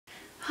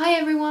Hi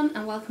everyone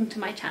and welcome to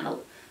my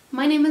channel.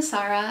 My name is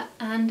Sarah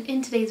and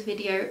in today's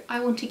video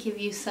I want to give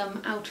you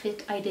some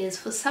outfit ideas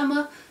for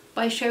summer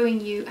by showing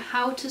you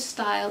how to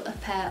style a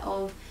pair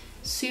of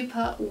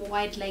super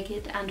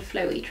wide-legged and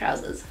flowy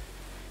trousers.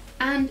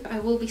 And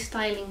I will be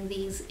styling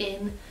these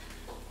in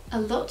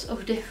a lot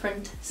of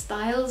different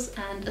styles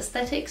and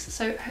aesthetics,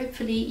 so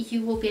hopefully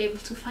you will be able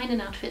to find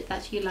an outfit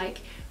that you like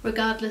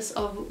regardless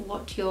of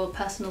what your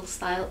personal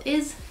style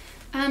is.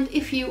 And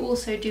if you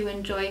also do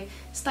enjoy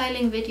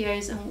styling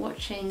videos and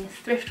watching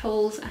thrift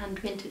hauls and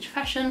vintage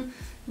fashion,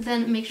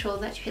 then make sure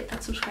that you hit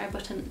that subscribe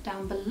button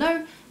down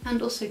below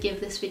and also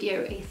give this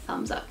video a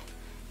thumbs up.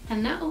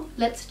 And now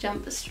let's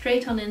jump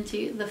straight on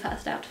into the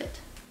first outfit.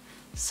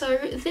 So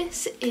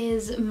this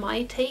is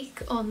my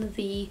take on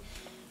the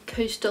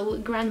coastal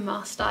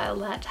grandma style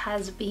that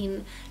has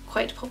been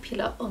quite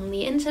popular on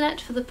the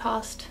internet for the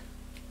past...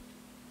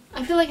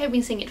 I feel like I've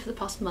been seeing it for the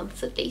past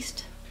months at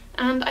least.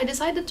 And I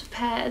decided to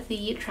pair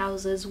the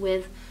trousers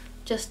with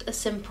just a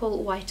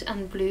simple white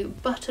and blue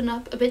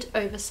button-up, a bit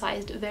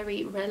oversized,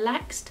 very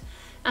relaxed,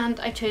 and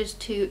I chose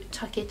to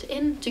tuck it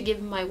in to give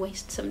my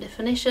waist some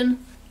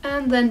definition.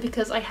 And then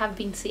because I have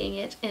been seeing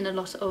it in a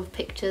lot of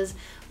pictures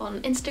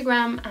on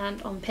Instagram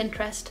and on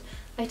Pinterest,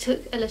 I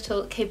took a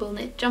little cable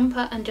knit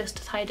jumper and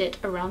just tied it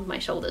around my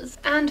shoulders.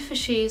 And for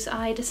shoes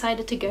I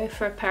decided to go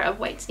for a pair of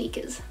white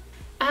sneakers.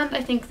 And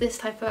I think this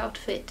type of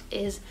outfit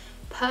is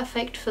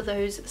perfect for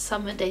those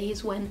summer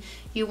days when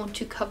you want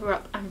to cover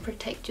up and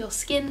protect your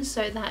skin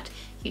so that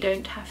you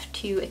don't have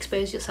to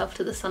expose yourself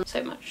to the sun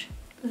so much.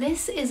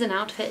 This is an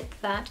outfit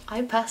that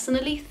I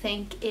personally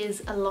think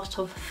is a lot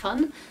of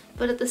fun,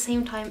 but at the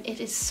same time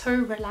it is so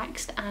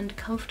relaxed and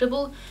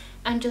comfortable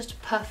and just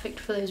perfect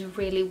for those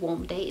really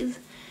warm days,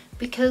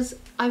 because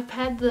I've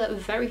paired the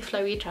very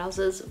flowy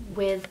trousers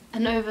with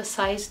an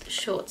oversized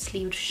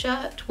short-sleeved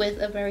shirt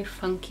with a very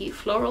funky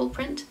floral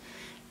print.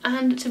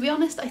 And to be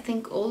honest, I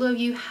think all of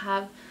you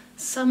have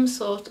some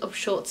sort of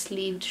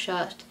short-sleeved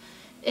shirt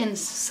in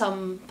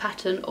some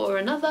pattern or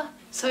another.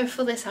 So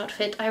for this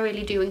outfit, I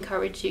really do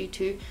encourage you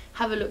to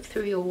have a look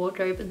through your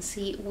wardrobe and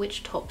see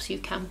which tops you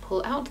can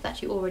pull out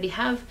that you already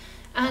have.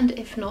 And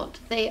if not,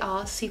 they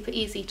are super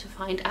easy to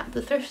find at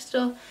the thrift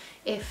store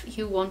if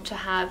you want to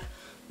have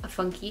a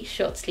funky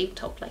short-sleeve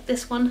top like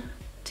this one.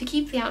 To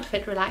keep the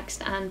outfit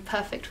relaxed and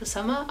perfect for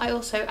summer, I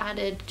also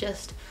added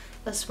just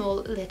a small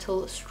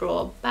little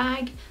straw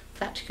bag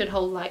that could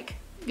hold like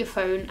your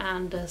phone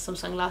and some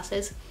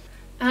sunglasses.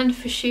 And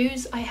for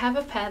shoes, I have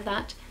a pair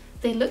that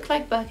they look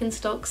like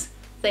Birkenstocks.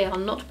 They are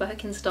not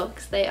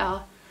Birkenstocks, they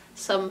are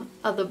some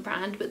other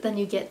brand, but then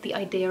you get the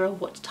idea of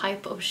what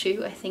type of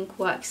shoe I think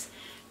works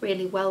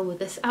really well with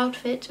this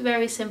outfit.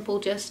 Very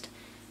simple, just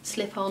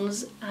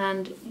slip-ons,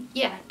 and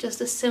yeah, just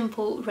a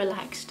simple,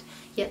 relaxed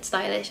yet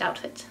stylish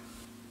outfit.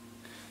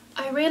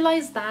 I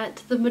realise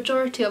that the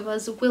majority of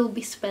us will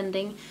be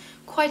spending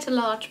quite a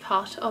large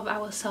part of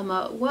our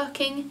summer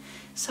working,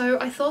 so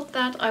I thought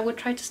that I would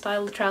try to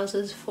style the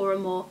trousers for a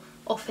more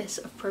office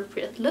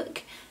appropriate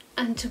look,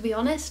 and to be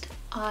honest,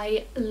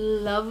 I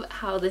love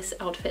how this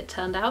outfit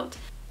turned out.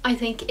 I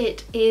think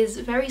it is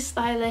very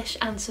stylish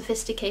and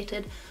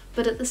sophisticated,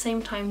 but at the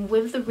same time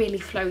with the really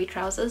flowy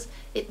trousers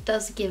it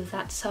does give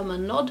that summer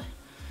nod.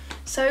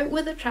 So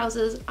with the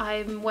trousers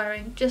I'm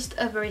wearing just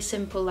a very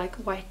simple like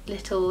white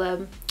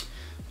little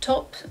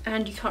top,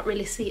 and you can't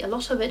really see a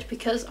lot of it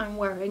because I'm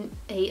wearing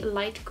a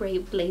light grey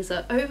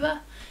blazer over,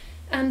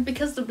 and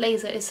because the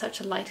blazer is such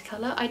a light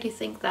colour I do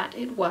think that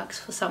it works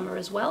for summer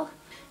as well.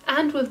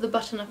 And with the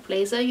button-up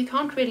blazer you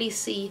can't really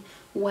see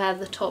where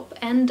the top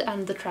end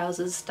and the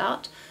trousers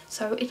start,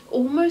 so it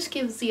almost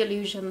gives the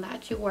illusion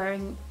that you're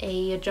wearing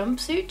a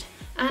jumpsuit,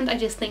 and I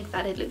just think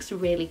that it looks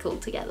really cool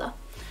together.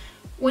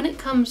 When it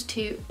comes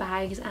to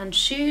bags and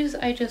shoes,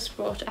 I just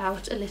brought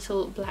out a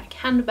little black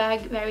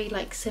handbag, very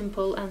like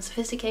simple and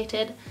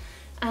sophisticated.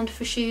 And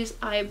for shoes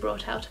I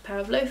brought out a pair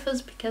of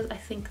loafers because I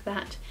think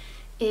that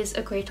is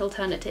a great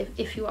alternative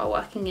if you are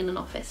working in an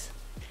office.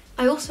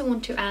 I also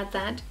want to add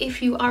that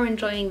if you are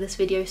enjoying this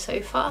video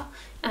so far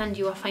and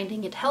you are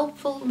finding it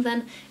helpful,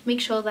 then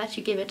make sure that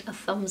you give it a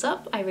thumbs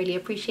up, I really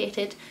appreciate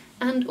it,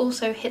 and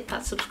also hit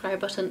that subscribe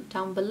button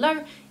down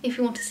below if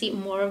you want to see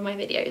more of my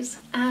videos.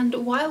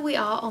 And while we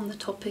are on the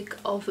topic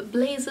of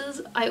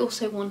blazers, I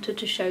also wanted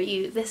to show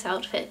you this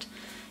outfit,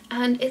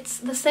 and it's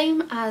the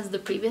same as the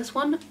previous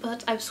one,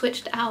 but I've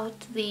switched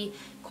out the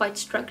quite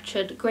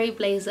structured grey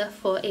blazer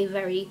for a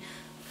very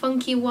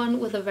funky one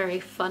with a very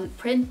fun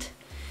print.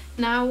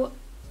 Now,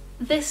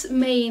 this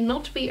may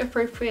not be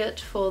appropriate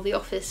for the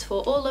office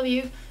for all of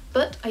you,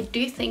 but I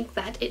do think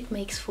that it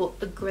makes for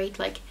a great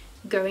like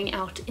going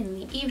out in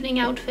the evening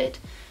outfit.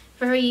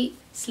 Very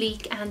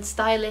sleek and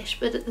stylish,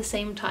 but at the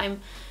same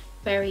time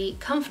very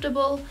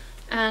comfortable.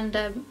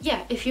 And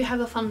yeah, if you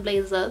have a fun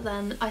blazer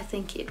then I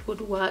think it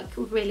would work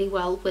really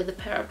well with a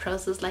pair of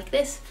trousers like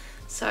this.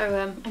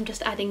 So I'm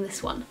just adding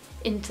this one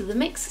into the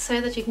mix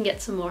so that you can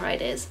get some more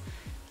ideas.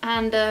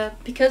 And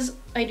because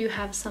I do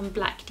have some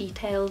black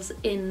details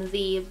in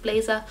the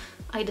blazer,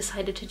 I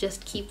decided to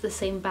just keep the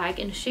same bag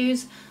and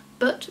shoes,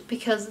 but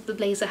because the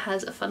blazer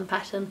has a fun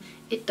pattern,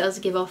 it does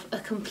give off a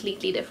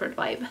completely different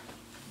vibe.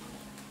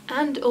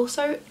 And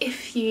also,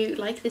 if you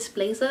like this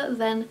blazer,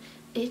 then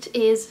it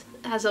is,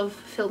 as of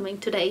filming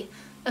today,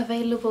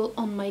 available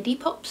on my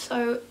Depop,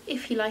 so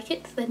if you like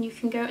it, then you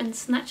can go and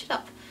snatch it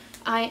up.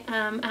 I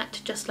am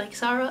at Just Like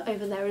Sarah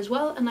over there as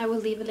well, and I will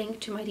leave a link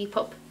to my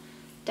Depop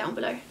down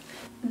below.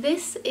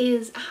 This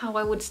is how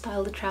I would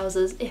style the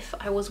trousers if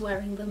I was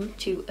wearing them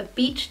to a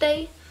beach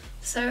day.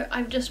 So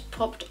I've just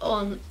popped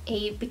on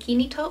a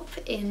bikini top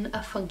in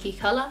a funky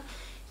colour.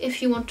 If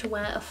you want to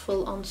wear a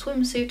full-on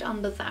swimsuit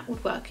under, that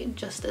would work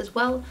just as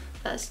well.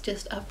 That's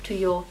just up to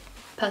your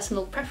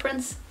personal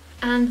preference.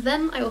 And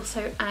then I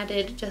also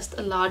added just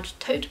a large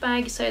tote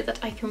bag so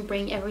that I can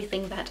bring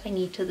everything that I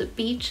need to the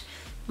beach.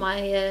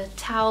 My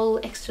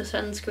towel, extra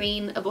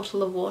sunscreen, a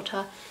bottle of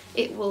water.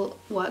 It will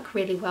work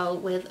really well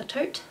with a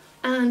tote.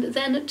 And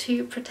then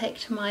to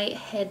protect my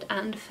head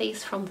and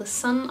face from the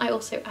sun, I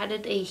also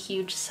added a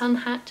huge sun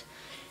hat.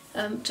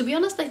 To be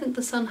honest, I think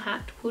the sun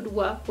hat would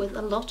work with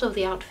a lot of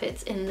the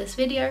outfits in this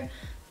video,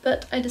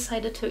 but I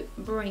decided to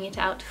bring it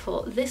out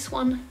for this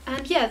one.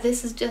 And yeah,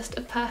 this is just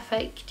a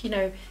perfect, you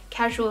know,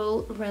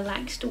 casual,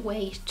 relaxed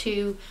way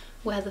to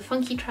wear the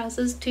funky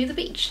trousers to the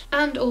beach.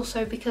 And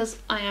also, because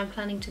I am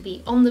planning to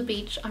be on the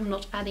beach, I'm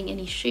not adding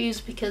any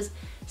shoes because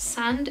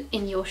sand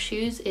in your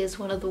shoes is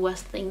one of the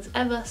worst things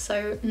ever,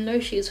 so no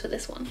shoes for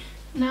this one.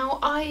 Now,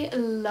 I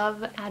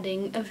love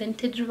adding a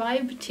vintage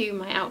vibe to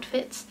my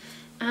outfits,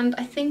 and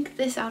I think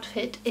this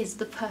outfit is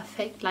the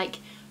perfect like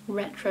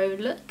retro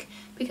look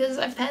because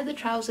I've paired the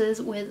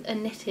trousers with a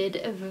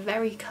knitted,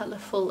 very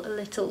colourful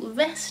little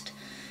vest,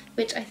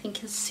 which I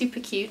think is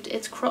super cute.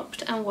 It's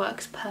cropped and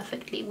works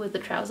perfectly with the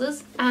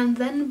trousers. And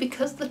then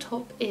because the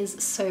top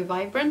is so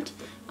vibrant,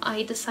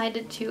 I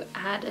decided to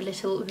add a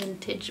little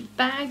vintage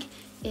bag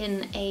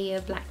in a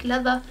black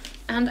leather,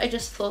 and I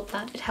just thought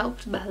that it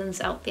helped balance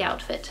out the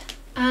outfit.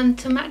 And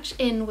to match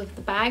in with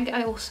the bag,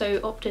 I also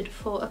opted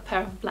for a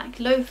pair of black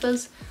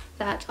loafers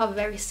that are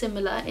very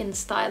similar in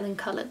style and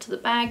colour to the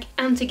bag,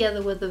 and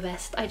together with the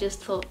vest I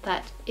just thought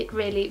that it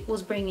really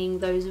was bringing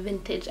those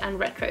vintage and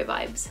retro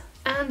vibes.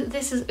 And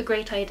this is a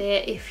great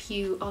idea if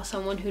you are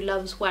someone who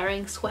loves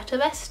wearing sweater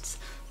vests,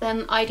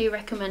 then I do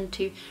recommend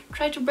to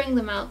try to bring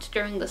them out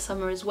during the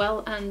summer as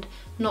well and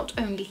not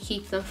only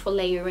keep them for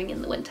layering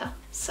in the winter.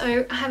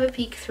 So have a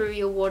peek through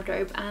your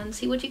wardrobe and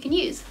see what you can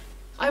use.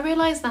 I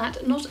realise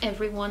that not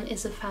everyone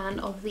is a fan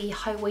of the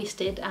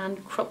high-waisted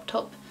and crop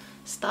top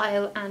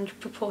style and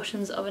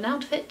proportions of an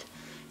outfit,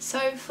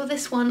 so for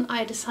this one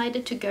I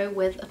decided to go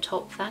with a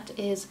top that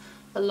is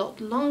a lot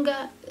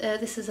longer.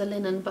 This is a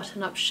linen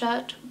button-up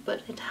shirt,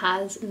 but it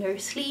has no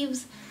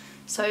sleeves,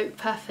 so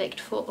perfect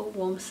for a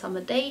warm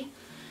summer day.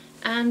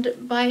 And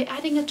by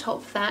adding a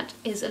top that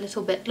is a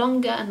little bit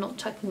longer and not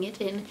tucking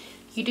it in,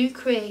 you do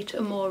create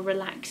a more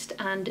relaxed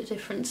and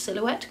different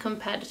silhouette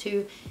compared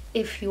to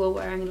if you were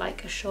wearing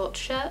like a short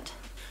shirt.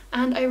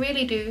 And I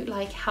really do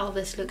like how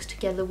this looks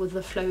together with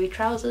the flowy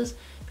trousers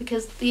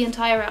because the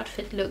entire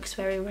outfit looks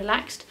very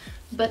relaxed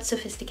but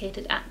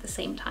sophisticated at the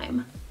same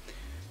time.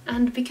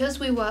 And because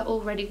we were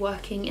already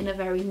working in a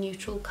very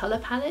neutral colour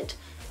palette,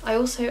 I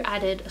also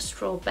added a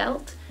straw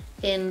belt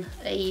in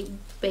a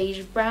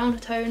beige brown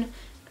tone,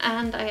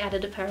 and I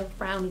added a pair of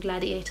brown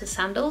gladiator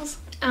sandals.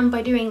 And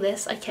by doing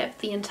this I kept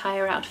the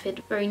entire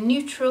outfit very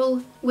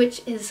neutral,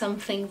 which is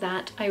something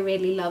that I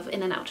really love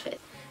in an outfit.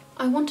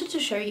 I wanted to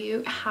show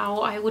you how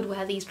I would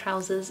wear these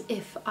trousers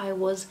if I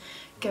was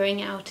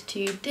going out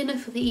to dinner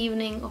for the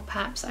evening, or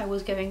perhaps I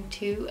was going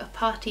to a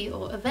party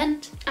or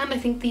event, and I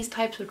think these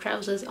types of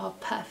trousers are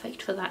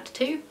perfect for that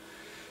too.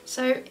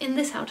 So in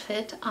this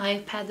outfit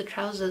I paired the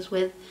trousers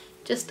with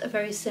just a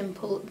very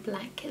simple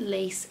black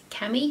lace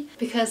cami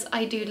because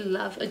I do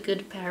love a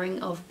good pairing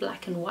of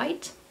black and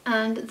white.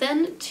 And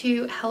then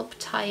to help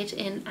tie it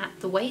in at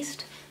the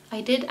waist,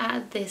 I did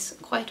add this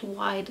quite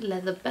wide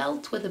leather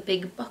belt with a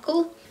big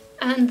buckle.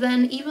 And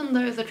then even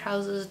though the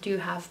trousers do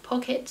have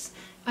pockets,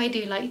 I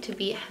do like to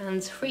be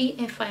hands-free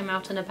if I'm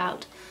out and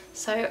about.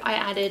 So I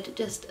added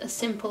just a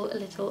simple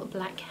little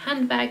black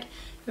handbag,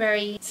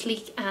 very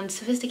sleek and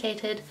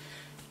sophisticated.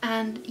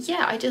 And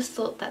yeah, I just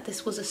thought that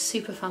this was a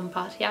super fun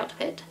party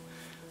outfit.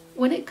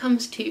 When it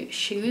comes to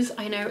shoes,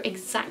 I know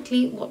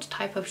exactly what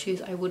type of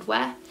shoes I would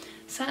wear.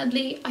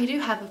 Sadly, I do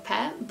have a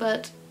pair,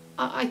 but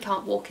I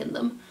can't walk in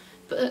them.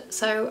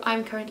 So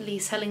I'm currently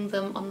selling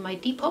them on my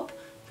Depop.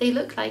 They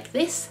look like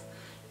this,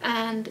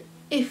 and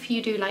if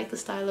you do like the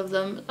style of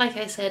them, like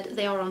I said,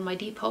 they are on my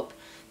Depop.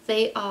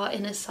 They are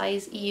in a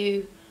size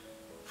EU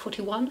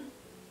 41.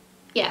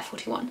 Yeah,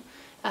 41.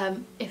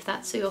 If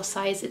that's your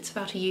size, it's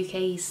about a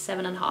UK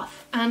 7.5.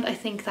 And I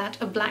think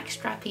that a black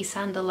strappy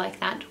sandal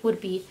like that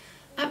would be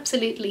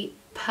absolutely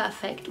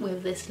perfect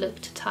with this look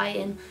to tie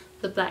in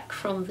the black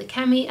from the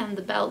cami and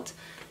the belt,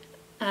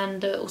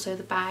 and also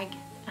the bag.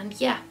 And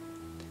yeah,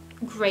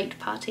 great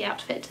party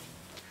outfit.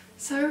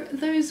 So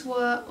those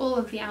were all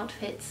of the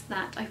outfits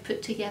that I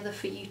put together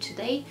for you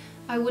today.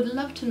 I would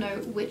love to know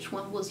which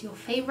one was your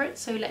favourite,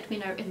 so let me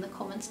know in the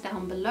comments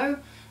down below.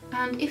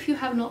 And if you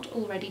have not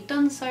already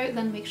done so,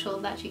 then make sure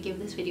that you give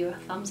this video a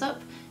thumbs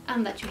up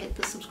and that you hit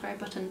the subscribe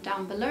button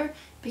down below,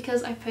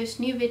 because I post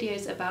new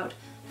videos about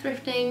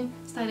thrifting,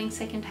 styling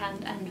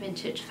secondhand and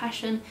vintage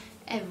fashion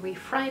every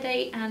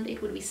Friday, and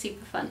it would be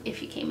super fun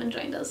if you came and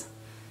joined us.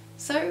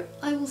 So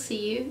I will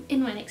see you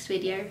in my next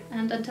video,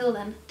 and until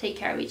then, take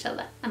care of each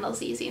other and I'll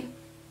see you soon.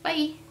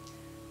 Bye!